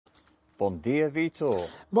Bon dia, Vitor.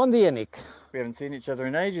 Bon dia, Nick. We haven't seen each other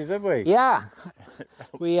in ages, have we? Yeah,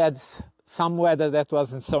 we had some weather that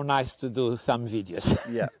wasn't so nice to do some videos.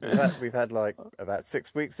 Yeah, we've had like about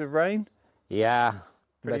 6 weeks of rain. Yeah,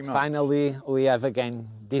 Pretty but much. finally we have again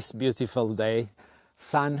this beautiful day,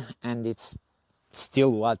 sun, and it's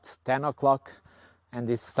still what, 10 o'clock? And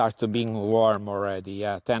it starts to being warm already.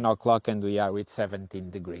 Yeah, 10 o'clock and we are with 17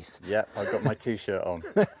 degrees. Yeah, I've got my t-shirt on.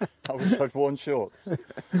 I wish I'd worn shorts.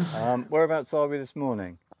 Whereabouts are we this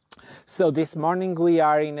morning? So this morning we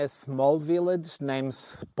are in a small village named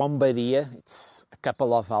Pombaria. It's a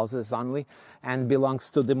couple of houses only and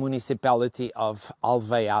belongs to the municipality of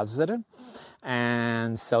Alvaiazere.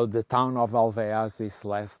 And so the town of Alvaiazere is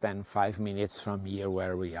less than 5 minutes from here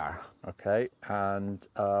where we are. Okay, and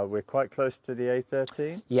we're quite close to the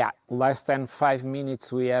A13? Yeah, less than 5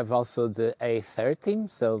 minutes we have also the A13,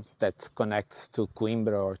 so that connects to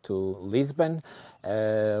Coimbra or to Lisbon.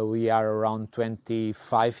 We are around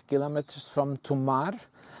 25 kilometers from Tomar.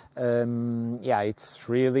 Yeah, it's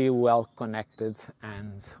really well connected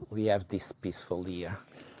and we have this peaceful year.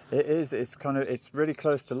 It is, it's really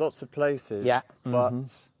close to lots of places. Yeah. But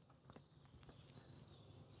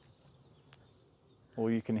all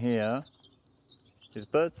you can hear is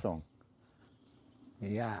birdsong.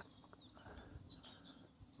 Yeah.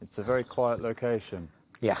 It's a very quiet location.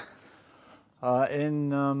 Yeah.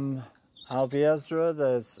 In Alvaiazere,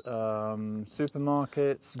 there's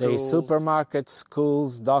supermarkets, There is schools. supermarkets,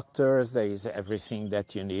 schools, doctors, there is everything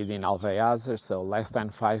that you need in Alvaiazere, so less than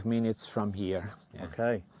 5 minutes from here. Yeah.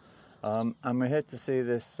 Okay. And we're here to see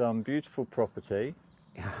this beautiful property.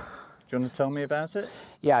 Yeah. Do you want to tell me about it?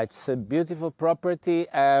 Yeah, it's a beautiful property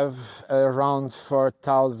of around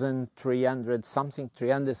 4,300 something,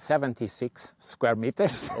 376 square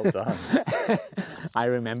meters. Well done. I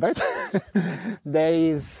remembered. There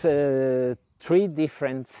is 3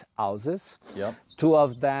 different houses. Yep. 2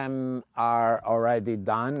 of them are already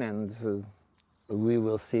done and we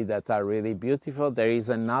will see that are really beautiful. There is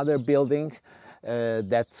another building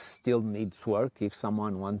that still needs work. If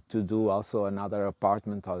someone wants to do also another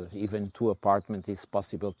apartment or even 2 apartments, it's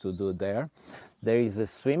possible to do there. There is a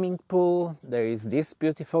swimming pool. There is this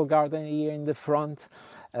beautiful garden here in the front.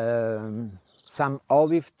 Some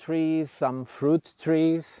olive trees, some fruit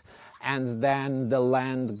trees, and then the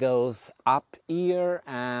land goes up here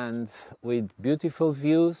and with beautiful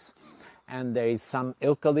views. And there is some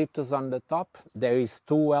eucalyptus on the top. There is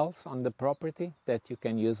 2 wells on the property that you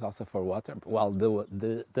can use also for water. Well,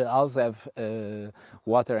 the house have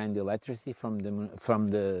water and electricity from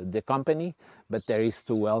the company, but there is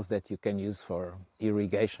 2 wells that you can use for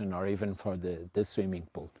irrigation or even for the swimming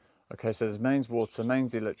pool. Okay, so there's mains water,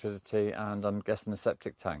 mains electricity, and I'm guessing a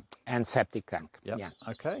septic tank. And septic tank. Yep. Yeah.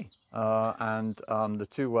 Okay. And the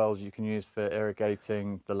 2 wells you can use for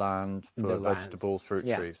irrigating the land for vegetables, fruit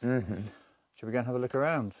trees. Mm-hmm. Should we go and have a look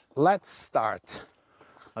around? Let's start.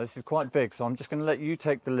 This is quite big, so I'm just going to let you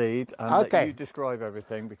take the lead and let you describe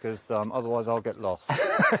everything because otherwise I'll get lost.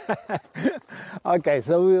 Okay,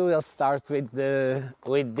 so we will start with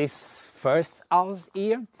this first house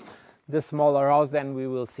here. The smaller house, then we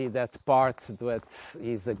will see that part that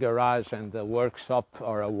is a garage and a workshop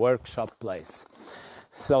or a workshop place.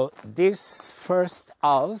 So this first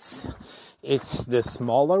house, it's the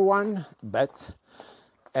smaller one, but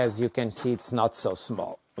as you can see, it's not so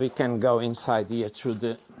small. We can go inside here through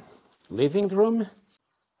the living room.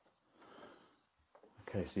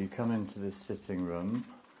 Okay, so you come into this sitting room.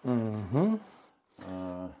 Mm-hmm.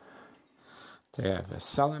 They have a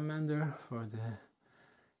salamander for the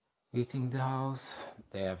heating the house.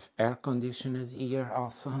 They have air conditioned here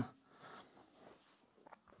also.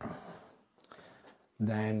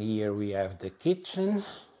 Then here we have the kitchen.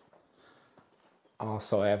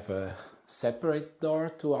 Also have a separate door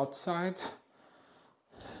to outside. So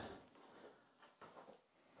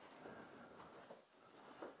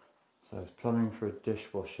there's plumbing for a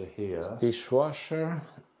dishwasher here. Dishwasher,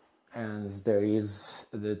 and there is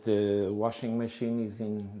the washing machine is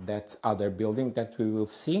in that other building that we will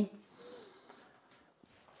see.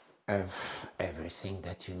 Have everything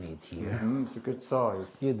that you need here. It's a good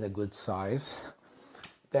size. It's a good size.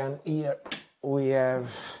 Then here we have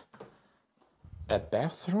a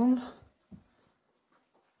bathroom.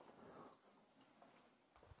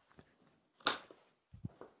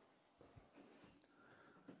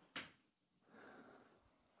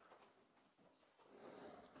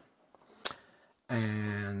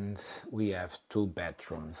 And we have 2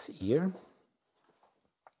 bedrooms here.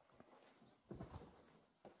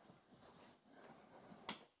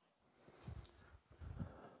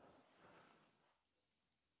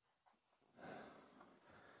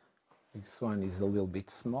 This one is a little bit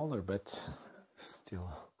smaller, but still.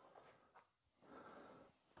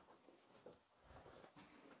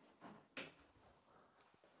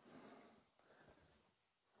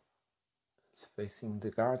 It's facing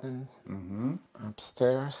the garden,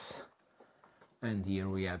 upstairs. And here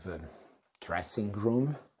we have a dressing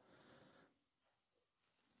room.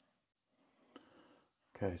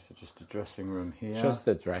 Okay, so just a dressing room here. Just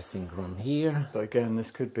a dressing room here. But again,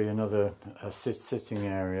 this could be another sitting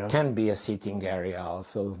area. Can be a sitting area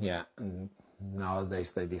also, yeah. And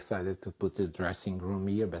nowadays they decided to put a dressing room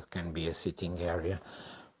here, but can be a sitting area.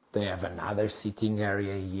 They have another sitting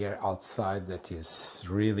area here outside that is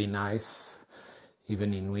really nice,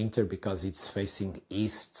 even in winter, because it's facing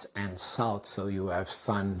east and south, so you have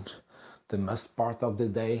sun the most part of the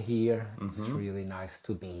day here. It's really nice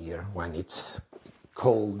to be here when it's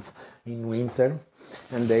cold in winter.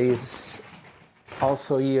 And there is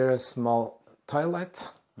also here a small toilet.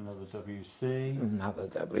 Another WC. Another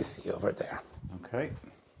WC over there. Okay.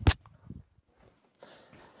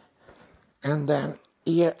 And then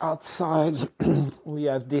here outside we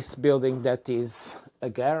have this building that is a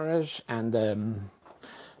garage and a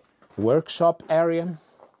workshop area.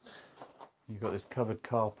 You've got this covered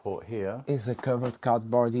carport here. Is a covered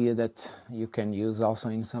cardboard here that you can use also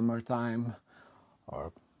in summertime,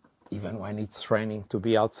 or even when it's raining, to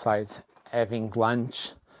be outside having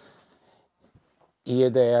lunch. Here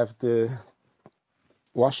they have the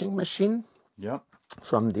washing machine. Yep.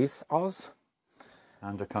 From this house.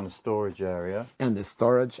 And a kind of storage area. And the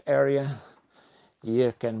storage area.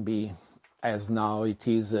 Here can be, as now it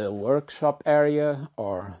is, a workshop area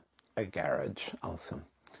or a garage also.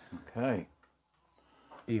 Okay.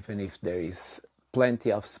 Even if there is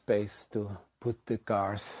plenty of space to put the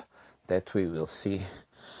cars that we will see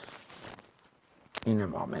in a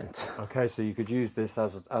moment. Okay, so you could use this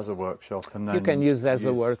as a workshop, and then you can use as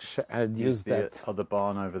a workshop and use that other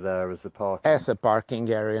barn over there as a parking. As a parking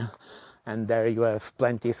area, and there you have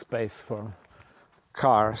plenty space for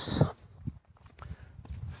cars.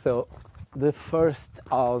 So the first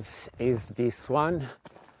house is this one,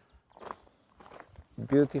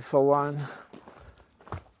 beautiful one.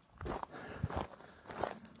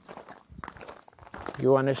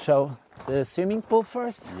 You want to show the swimming pool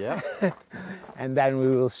first? Yeah. And then we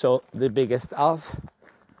will show the biggest house.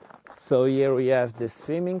 So here we have the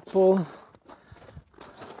swimming pool.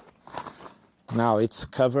 Now it's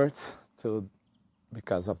covered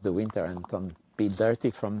because of the winter and don't be dirty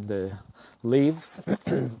from the leaves.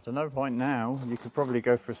 So no point now. You could probably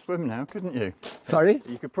go for a swim now, couldn't you? Sorry?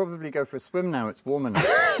 You could probably go for a swim now. It's warm enough.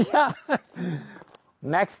 Yeah.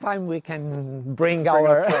 Next time we can bring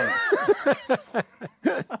our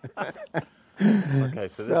Okay,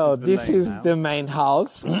 so this is the main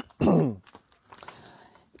house.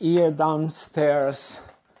 Here downstairs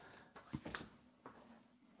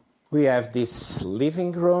we have this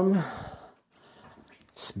living room.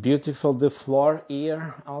 It's beautiful, the floor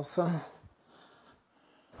here also.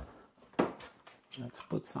 Let's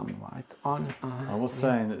put some light on. I was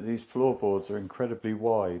saying that these floorboards are incredibly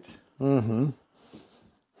wide.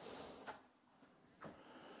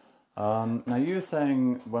 Now you were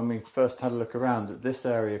saying when we first had a look around that this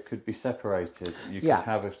area could be separated. You could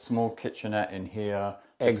have a small kitchenette in here.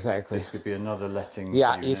 Exactly. This could be another letting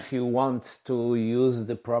unit. If you want to use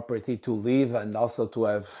the property to live and also to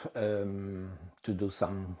have to do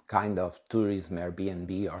some kind of tourism,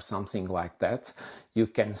 Airbnb or something like that, you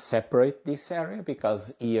can separate this area,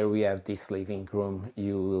 because here we have this living room.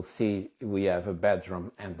 You will see we have a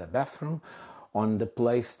bedroom and a bathroom. On the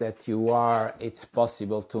place that you are, it's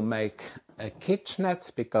possible to make a kitchenette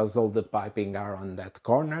because all the piping are on that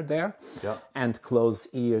corner there, and close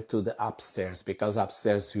here to the upstairs, because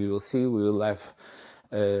upstairs you will see we will have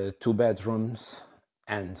 2 bedrooms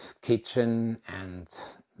and kitchen and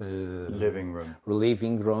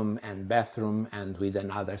living room and bathroom, and with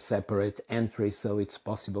another separate entry, so it's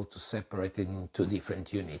possible to separate it into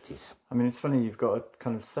different units. I mean, it's funny, you've got a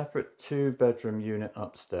kind of separate 2-bedroom unit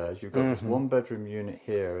upstairs, you've got this 1-bedroom unit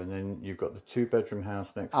here, and then you've got the 2-bedroom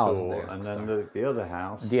house next door, and then the other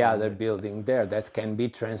house. The other building there that can be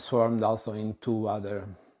transformed also into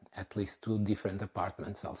at least 2 different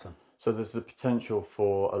apartments also. So there's the potential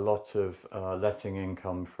for a lot of letting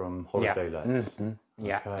income from holiday lets.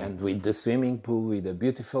 Yeah, and with the swimming pool, with a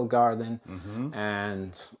beautiful garden,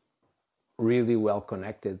 and really well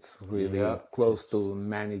connected, really close to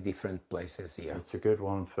many different places here. It's a good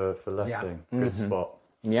one for letting, good spot.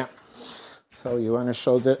 Yeah, so you want to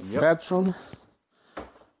show the bedroom?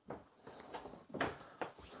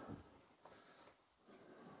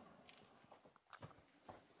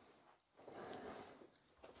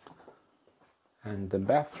 And the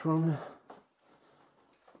bathroom.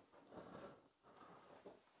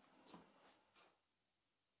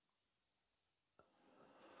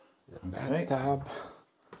 The bathtub.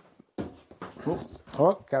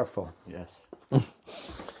 Oh, careful. Yes.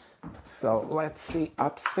 So let's see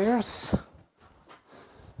upstairs.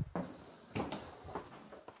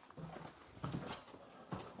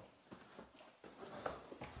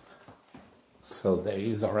 So there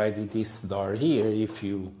is already this door here.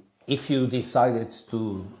 If you decided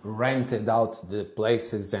to rent it out the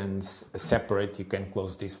places and separate, you can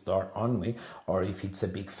close this door only. Or if it's a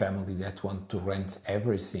big family that want to rent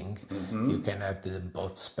everything, you can have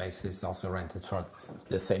both spaces also rented for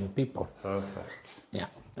the same people. Perfect. Yeah.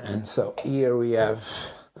 And so here we have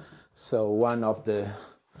one of the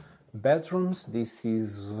bedrooms. This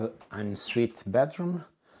is an ensuite bedroom.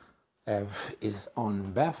 Have his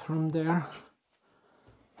own bathroom there.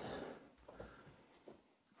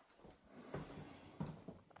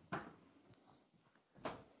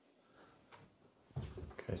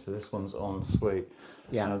 Okay, so this one's en suite.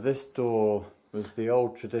 Yeah. Now this door was the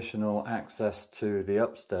old traditional access to the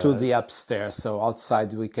upstairs. To the upstairs. So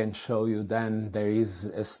outside we can show you then there is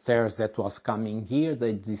a stairs that was coming here.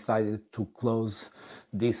 They decided to close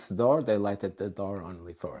this door. They lighted the door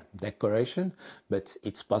only for decoration, but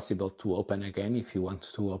it's possible to open again if you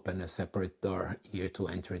want to open a separate door here to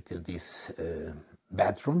enter to this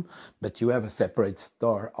bedroom. But you have a separate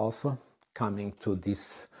door also coming to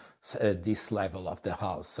this level of the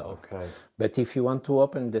house. So, okay. But if you want to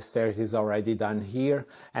open, the stairs is already done here,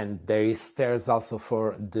 and there is stairs also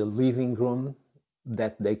for the living room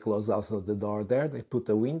that they close also the door there. They put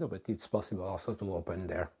a window, but it's possible also to open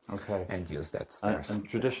there. Okay. And use that stairs. And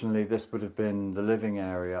traditionally, this would have been the living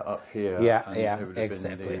area up here. Yeah, and yeah, it would have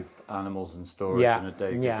exactly. been the animals and storage and a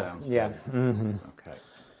day downstairs. Yeah. Okay.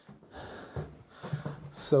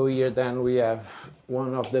 So here then we have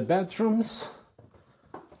one of the bedrooms.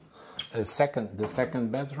 The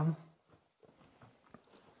second bedroom.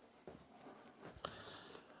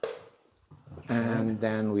 And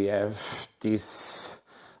then we have this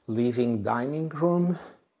living dining room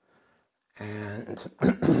and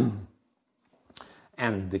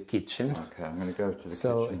and the kitchen. Okay, I'm going to go to the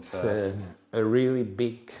so kitchen it's first. a really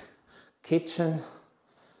big kitchen.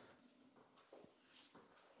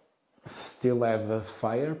 Still have a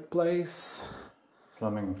fireplace.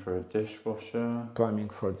 Plumbing for a dishwasher. Plumbing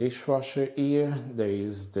for dishwasher here. There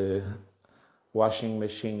is the washing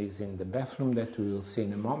machine is in the bathroom that we will see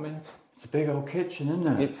in a moment. It's a big old kitchen, isn't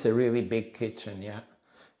it? It's a really big kitchen, yeah.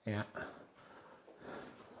 Yeah.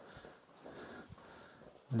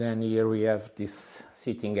 Then here we have this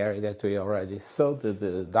sitting area that we already saw,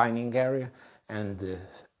 the dining area, and the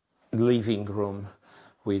living room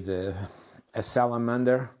with a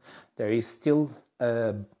salamander. There is still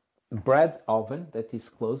a bread oven that is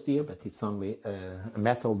closed here, but it's only a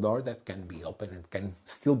metal door that can be opened and can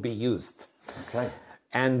still be used. Okay.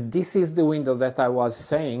 And this is the window that I was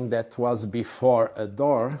saying that was before a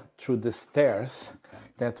door through the stairs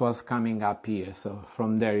that was coming up here. So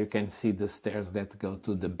from there you can see the stairs that go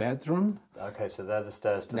to the bedroom. Okay, so they're the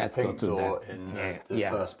stairs to That the go pink to door that. in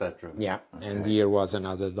Yeah, the first bedroom. Yeah, Okay. and here was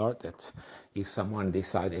another door that if someone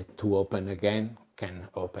decided to open again, can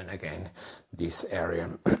open again this area.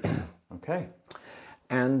 Okay.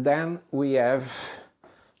 And then we have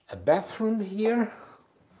a bathroom here,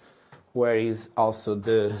 where is also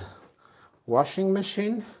the washing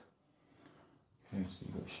machine. Okay, so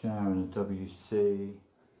you've got a shower and a WC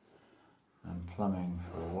and plumbing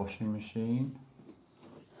for a washing machine.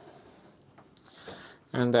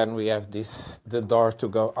 And then we have the door to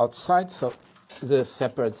go outside, so the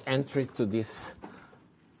separate entry to this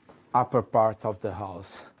upper part of the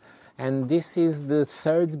house. And this is the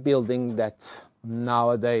third building that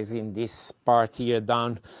nowadays in this part here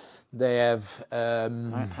down, they have...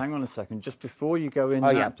 Hang on a second, just before you go in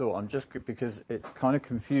that door, I'm just, because it's kind of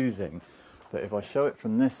confusing, but if I show it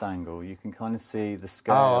from this angle, you can kind of see the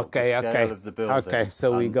scale, the scale of the building. Okay,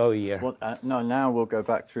 so we go here. No, now we'll go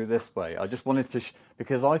back through this way. I just wanted to,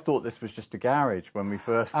 because I thought this was just a garage when we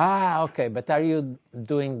first... Okay, but are you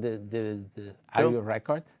doing are you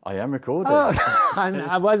record? I am recording.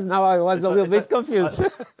 I was a little bit confused.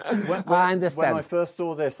 I understand. When I first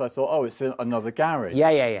saw this, I thought, oh, it's another garage.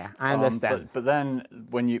 Yeah, I understand. But then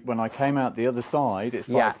when I came out the other side, it's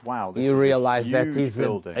like, wow, this you is realize a huge that is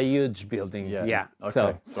building. a huge building. Yeah. Okay.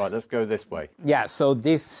 So right, let's go this way. yeah, so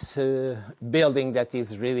this building that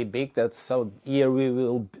is really big. So here we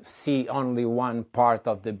will see only one part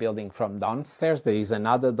of the building from downstairs. There is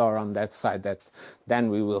another door on that side that then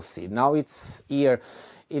we will see. Now it's here.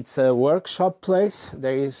 It's a workshop place.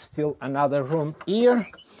 There is still another room here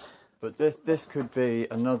But this could be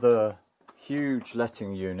another huge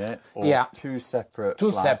letting unit, or two separate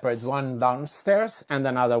flats. One downstairs and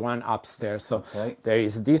another one upstairs. So there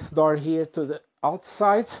is this door here to the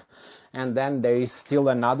outside, and then there is still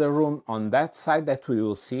another room on that side that we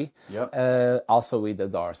will see, also with the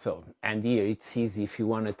door. So, and here it's easy if you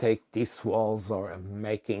want to take these walls or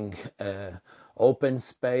making open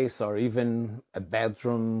space, or even a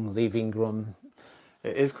bedroom, living room.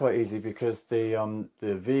 It is quite easy because the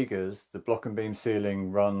vigas, the block and beam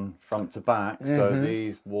ceiling, run front to back, so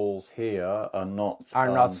these walls here are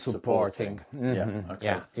not supporting.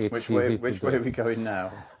 Which way are we going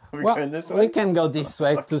now? Going this way? We can go this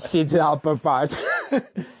way to see the upper part.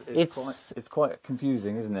 It's quite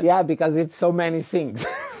confusing, isn't it? Yeah, because it's so many things,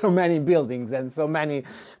 so many buildings, and so many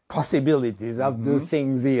possibilities of do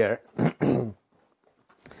things here.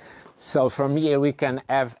 So from here we can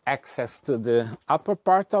have access to the upper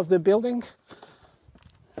part of the building.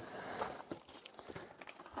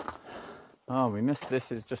 Oh, we missed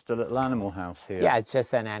this. Is just a little animal house here. Yeah, it's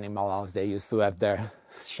just an animal house. They used to have their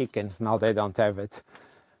chickens. Now they don't have it.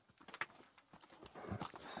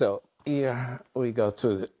 So here we go to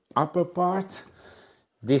the upper part.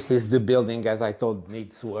 This is the building, as I told,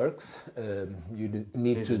 needs works. You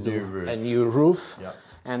need to do a new roof. Yeah.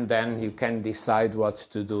 And then you can decide what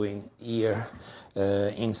to do in here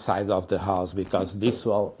inside of the house, because this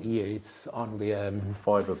wall here, it's only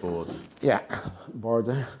fiber board. Yeah,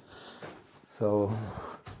 border. So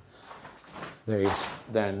there is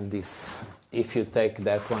then this. If you take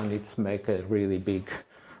that one, it's make a really big,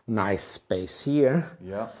 nice space here.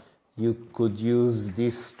 Yeah. You could use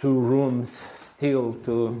these two rooms still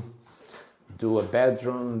to do a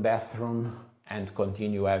bedroom, bathroom, and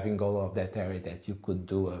continue having all of that area that you could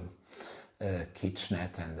do a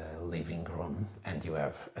kitchenette and a living room, and you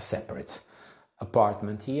have a separate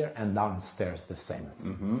apartment here, and downstairs the same.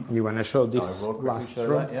 You want to show this last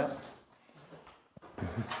room? That, yeah.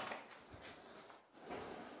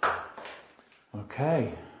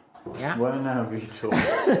 Okay. Yeah. Where now, Vitor?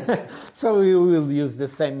 So we will use the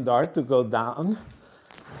same door to go down.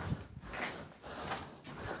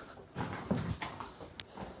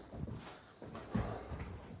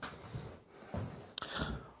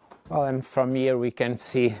 Well, and from here we can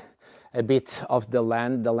see a bit of the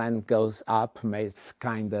land. The land goes up, made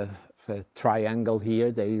kind of a triangle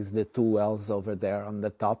here. There is the two wells over there on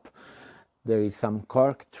the top. There is some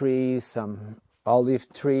cork trees, some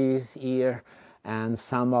olive trees here, and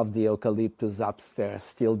some of the eucalyptus upstairs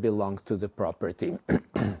still belong to the property.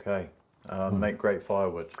 Okay. Make great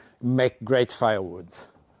firewood. Make great firewood.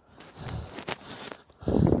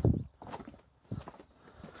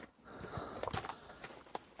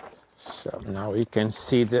 So now we can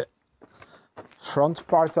see the front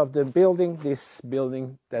part of the building, this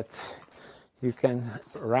building that you can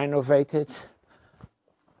renovate it.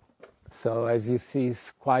 So as you see,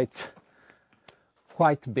 it's quite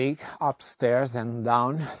big upstairs and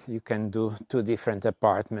down. You can do two different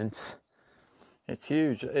apartments. It's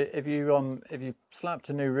huge. If you slapped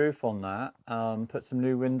a new roof on that, put some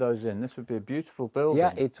new windows in, this would be a beautiful building.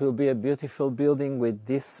 Yeah, it will be a beautiful building with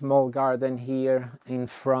this small garden here in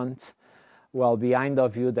front. Well, behind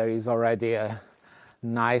of you there is already a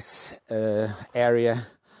nice area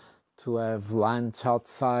to have lunch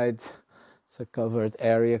outside. It's a covered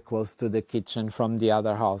area close to the kitchen from the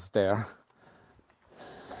other house there.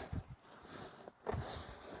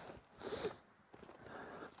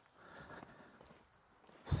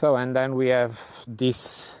 So, and then we have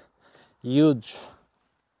this huge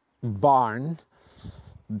barn.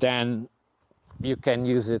 Then you can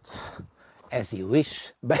use it as you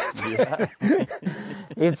wish, but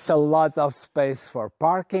it's a lot of space for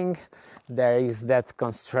parking. There is that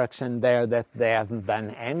construction there that they haven't done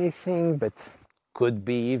anything, but could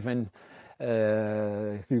be even,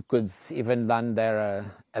 you could even done there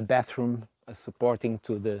a bathroom supporting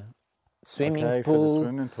to the swimming pool. For the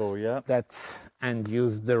swimming pool, yeah. And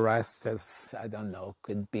use the rest as, I don't know,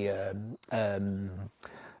 could be a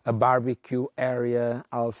barbecue area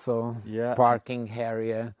also, parking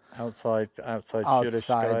area. Outside.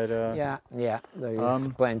 Yeah, there is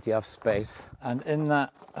plenty of space. And in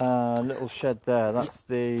that little shed there, that's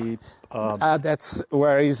the... that's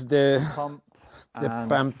where is the pump the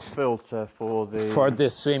pump filter for the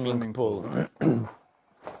swimming pool.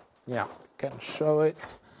 Yeah, can show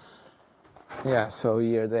it. Yeah, so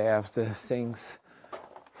here they have the things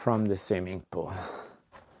from the swimming pool.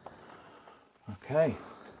 Okay.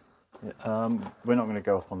 We're not going to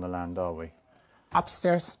go up on the land, are we?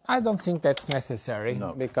 Upstairs, I don't think that's necessary.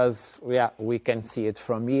 No. Because we can see it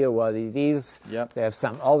from here what it is. Yep. They have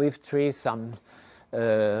some olive trees, some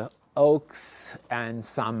oaks and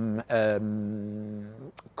some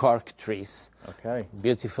cork trees. Okay.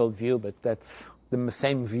 Beautiful view, but that's the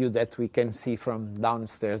same view that we can see from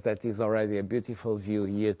downstairs. That is already a beautiful view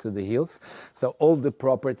here to the hills. So all the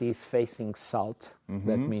property is facing south.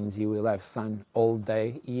 That means you will have sun all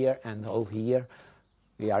day here and all here.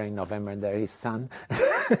 We are in November, there is sun.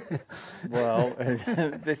 Well,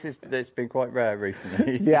 it's been quite rare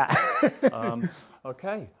recently. Yeah.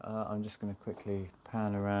 Okay, I'm just going to quickly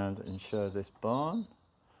pan around and show this barn.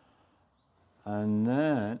 And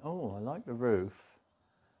then, oh, I like the roof.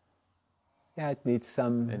 Yeah, it needs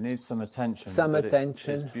some... It needs some attention. Some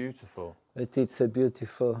attention. It's beautiful. But it's a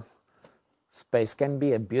beautiful space. Can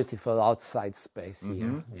be a beautiful outside space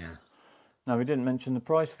here. Yeah. Now, we didn't mention the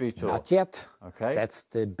price, Vitor. Not yet. Okay. That's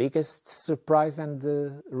the biggest surprise and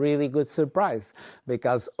the really good surprise,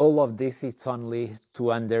 because all of this is only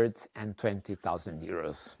 220,000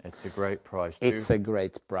 euros. It's a great price. It's a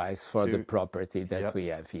great price for the property that we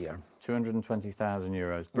have here. 220,000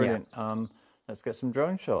 euros. Brilliant. Yeah. Let's get some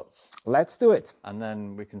drone shots. Let's do it. And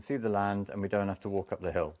then we can see the land and we don't have to walk up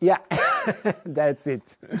the hill. Yeah, that's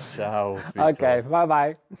it. Ciao, Vitor. Okay,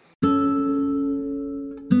 bye-bye.